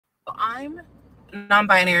I'm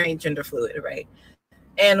non-binary, gender fluid, right?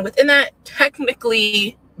 And within that,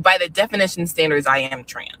 technically, by the definition standards, I am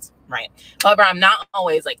trans, right? However, I'm not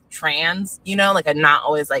always like trans, like I'm not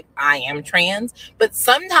always like I am trans, but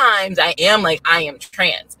sometimes I am like I am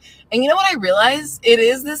trans. And you know what I realized it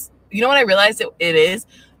is this, you know what I realized it is?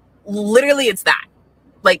 Literally, it's that.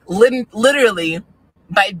 Like literally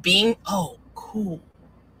by being, oh, cool.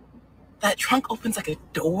 That trunk opens like a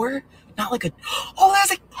door, not like a, oh,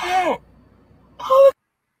 there's a, oh.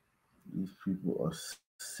 These people are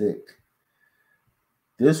sick.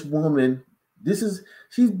 This woman,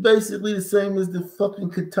 she's basically the same as the fucking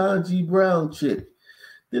Ketanji Brown chick.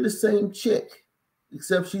 They're the same chick,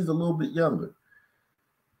 except she's a little bit younger.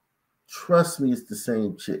 Trust me, it's the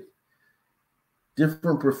same chick.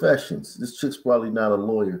 Different professions. This chick's probably not a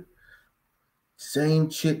lawyer. Same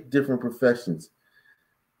chick, different professions.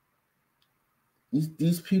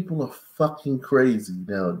 These people are fucking crazy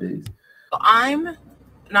nowadays. I'm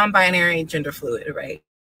non-binary, gender fluid, right?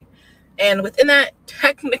 And within that,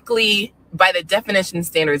 technically, by the definition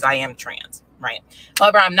standards, I am trans, right?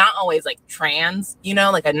 However, I'm not always like trans,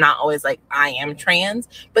 like I'm not always like I am trans,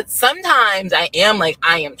 but sometimes I am like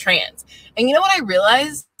I am trans. And you know what I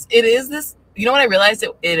realized it is this, you know what I realized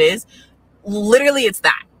it is? Literally, it's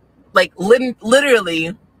that. Like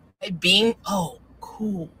literally being, oh,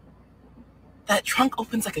 cool. That trunk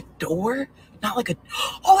opens like a door, not like a,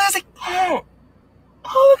 oh, there's a, oh,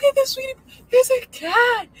 look at this, sweetie. There's a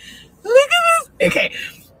cat. Look at this. Okay.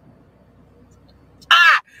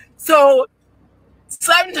 So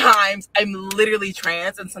sometimes I'm literally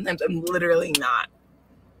trans and sometimes I'm literally not.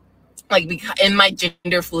 Like, because in my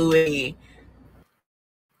gender fluidity.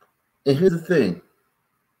 And here's the thing.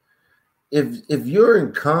 If you're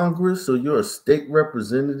in Congress or you're a state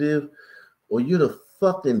representative or you're the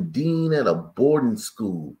fucking dean at a boarding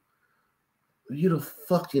school, or you're the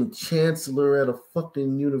fucking chancellor at a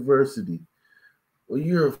fucking university, or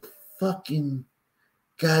you're a fucking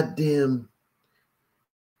goddamn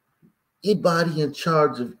anybody in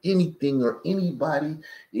charge of anything or anybody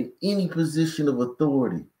in any position of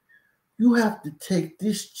authority, you have to take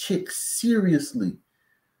this chick seriously.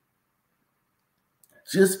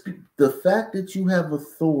 Just the fact that you have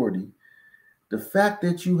authority, the fact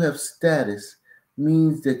that you have status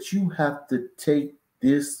means that you have to take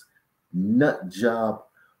this nut job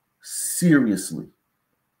seriously.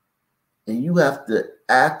 And you have to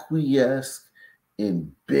acquiesce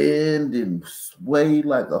and bend and sway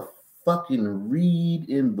like a fucking reed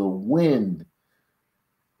in the wind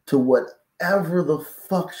to whatever the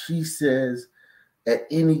fuck she says at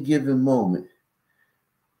any given moment.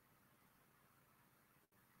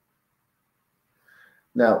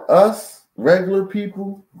 Now, us regular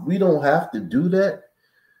people, we don't have to do that.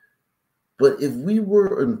 But if we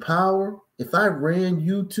were in power, if I ran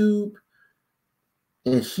YouTube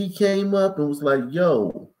and she came up and was like,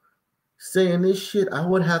 yo, saying this shit, I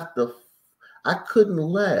couldn't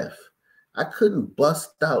laugh. I couldn't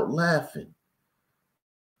bust out laughing.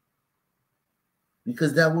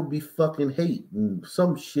 Because that would be fucking hate and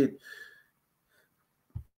some shit.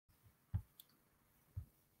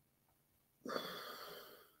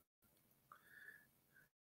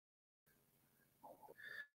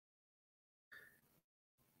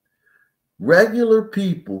 Regular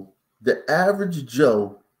people, the average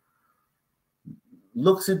Joe,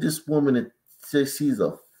 looks at this woman and says she's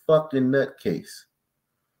a fucking nutcase.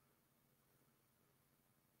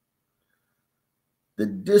 The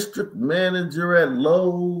district manager at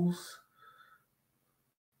Lowe's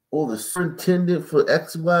or the superintendent for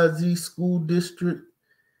XYZ school district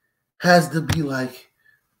has to be like,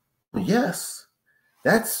 yes,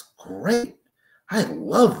 that's great. I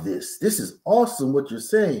love this. This is awesome what you're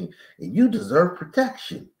saying. And you deserve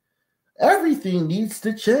protection. Everything needs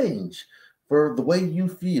to change for the way you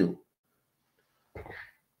feel.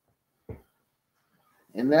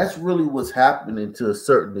 And that's really what's happening to a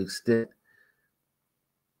certain extent.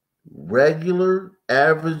 Regular,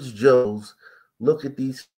 average Joes look at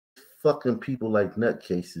these fucking people like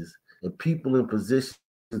nutcases, and people in positions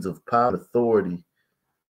of power and authority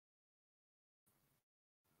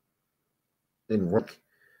and rank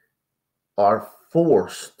are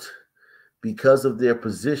forced because of their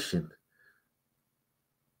position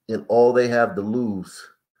and all they have to lose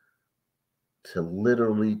to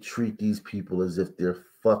literally treat these people as if they're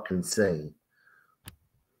fucking sane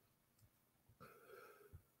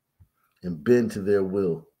and bend to their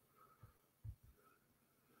will.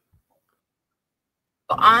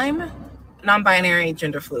 I'm non-binary,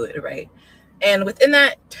 gender fluid, right? And within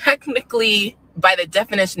that, technically, by the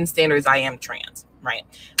definition standards, I am trans, right?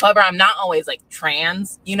 However, I'm not always like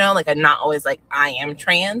trans, you know, like I'm not always like I am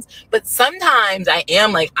trans, but sometimes I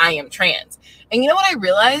am like I am trans. And you know what I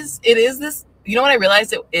realized it is this, you know what I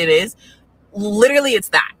realized it is? Literally, it's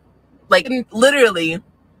that. Like literally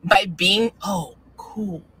by being, oh,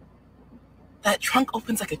 cool. That trunk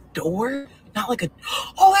opens like a door, not like a,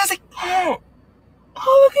 oh, there's a cat.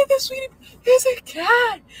 Oh, look at this, sweetie. There's a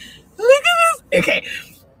cat. Look at this. Okay.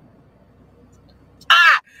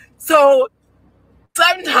 So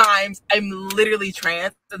sometimes I'm literally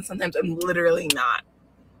trans and sometimes I'm literally not.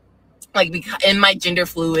 Like, because in my gender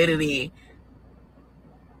fluidity,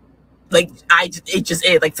 like it just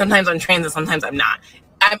is. Like sometimes I'm trans and sometimes I'm not.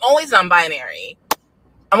 I'm always non-binary.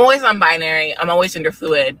 I'm always gender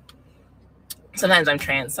fluid. Sometimes I'm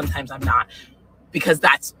trans, sometimes I'm not, because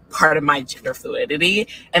that's part of my gender fluidity.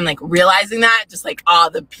 And like realizing that, just like all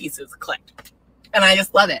the pieces clicked. And I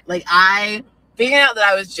just love it. Like I figuring out that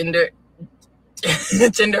I was gender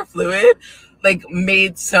fluid, like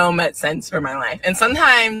made so much sense for my life. And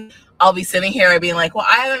sometimes I'll be sitting here and being like, well,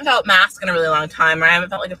 I haven't felt masc in a really long time, or I haven't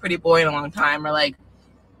felt like a pretty boy in a long time, or like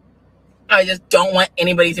I just don't want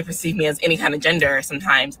anybody to perceive me as any kind of gender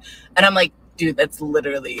sometimes. And I'm like, dude, that's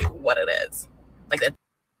literally what it is. Like that's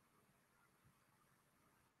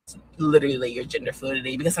literally your gender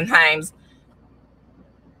fluidity, because sometimes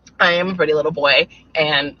I am a pretty little boy,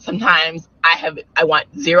 and sometimes I want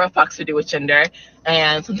zero fucks to do with gender,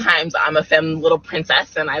 and sometimes I'm a femme little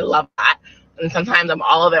princess, and I love that, and sometimes I'm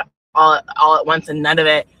all of it all at once and none of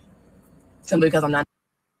it, simply because I'm not.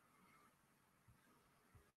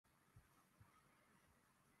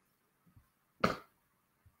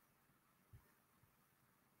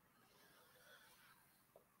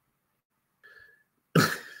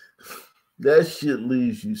 That shit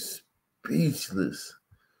leaves you speechless.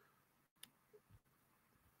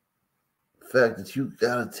 The fact that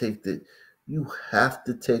you have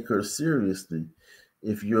to take her seriously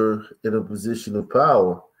if you're in a position of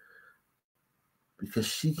power, because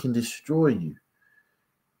she can destroy you.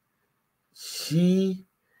 She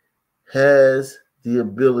has the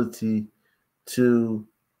ability to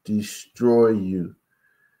destroy you.